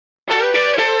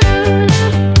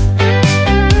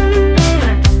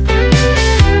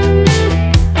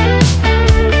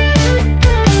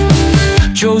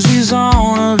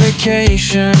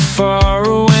far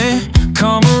away,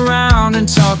 come around and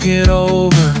talk it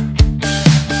over.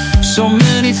 So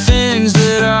many things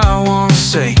that I wanna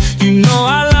say. You know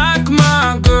I like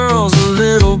my girls a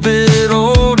little bit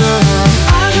older.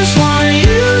 I just wanna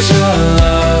use your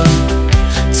love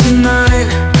tonight,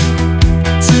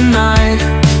 tonight.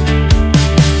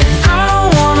 I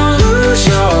don't wanna lose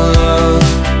your love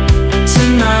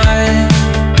tonight,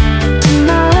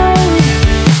 tonight.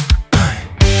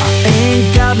 I ain't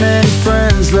got many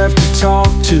friends left to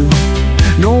talk to,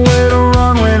 nowhere to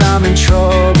run when I'm in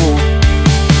trouble.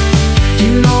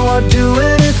 You know I'd do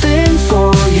anything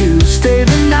for you, stay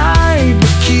the night,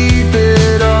 but keep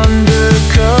it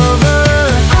undercover.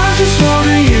 I just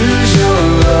wanna use your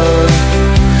love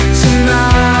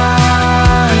tonight.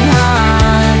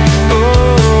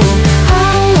 Oh, I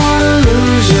don't wanna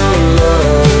lose your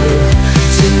love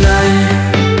tonight.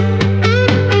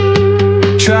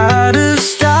 Try to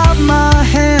stop my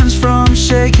hands from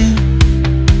shaking,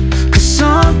 'cause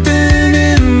something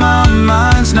in my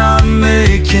mind's not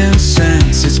making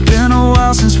sense. It's been a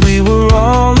while since we were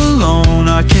all alone.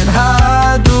 I can't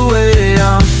hide the way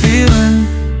I'm feeling.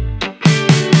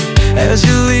 As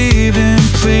you're leaving,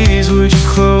 please would you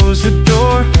close the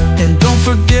door, and don't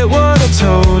forget what I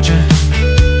told you.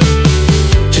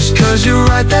 Just 'cause you're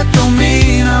right, that don't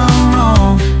mean I'm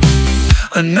wrong.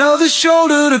 Another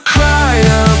shoulder to cry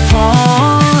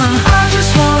upon. I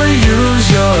just wanna use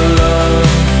your love